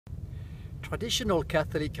traditional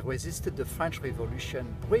Catholic resisted the French Revolution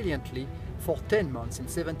brilliantly for 10 months in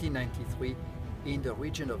 1793 in the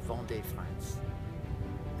region of Vendée, France.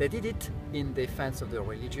 They did it in defense of their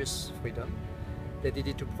religious freedom. They did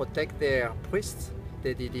it to protect their priests.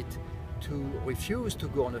 They did it to refuse to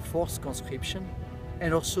go on a forced conscription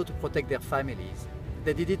and also to protect their families.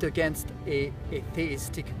 They did it against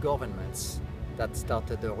atheistic governments that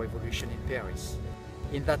started the revolution in Paris.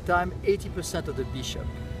 In that time, 80% of the bishop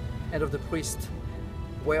and of the priests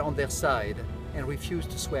were on their side and refused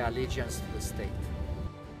to swear allegiance to the state.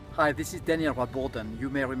 Hi, this is Daniel Raborden. You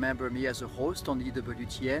may remember me as a host on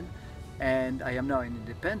EWTN, and I am now an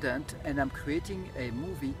independent, and I'm creating a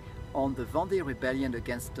movie on the Vendée Rebellion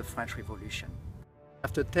against the French Revolution.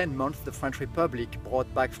 After 10 months, the French Republic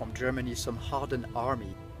brought back from Germany some hardened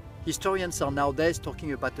army. Historians are nowadays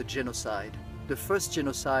talking about a genocide, the first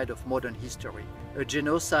genocide of modern history. A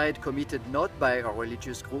genocide committed not by a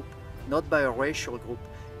religious group, not by a racial group,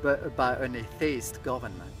 but by an atheist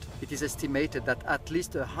government. It is estimated that at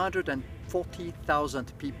least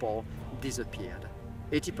 140,000 people disappeared,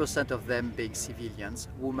 80% of them being civilians,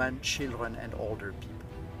 women, children, and older people.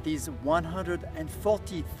 These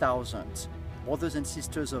 140,000 brothers and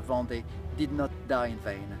sisters of Vendée did not die in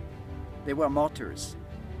vain. They were martyrs.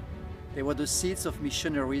 They were the seeds of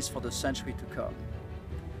missionaries for the century to come.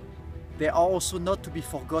 They are also not to be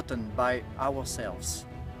forgotten by ourselves,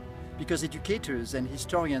 because educators and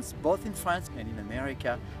historians both in France and in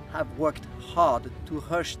America have worked hard to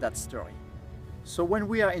hush that story. So when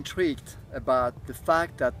we are intrigued about the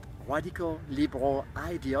fact that radical liberal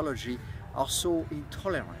ideology are so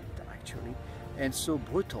intolerant actually and so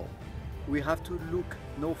brutal, we have to look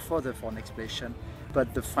no further for an explanation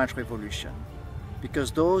but the French Revolution,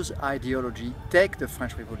 because those ideologies take the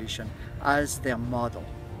French Revolution as their model,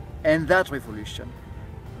 and that revolution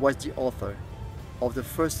was the author of the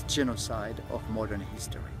first genocide of modern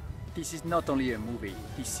history. This is not only a movie,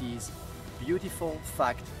 this is beautiful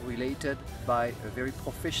fact related by a very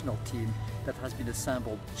professional team that has been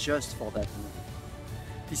assembled just for that movie.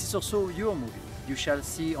 This is also your movie. You shall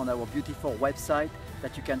see on our beautiful website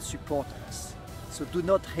that you can support us. So do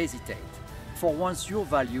not hesitate. For once your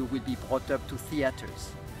value will be brought up to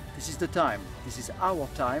theaters. This is the time. This is our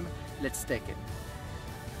time. Let's take it.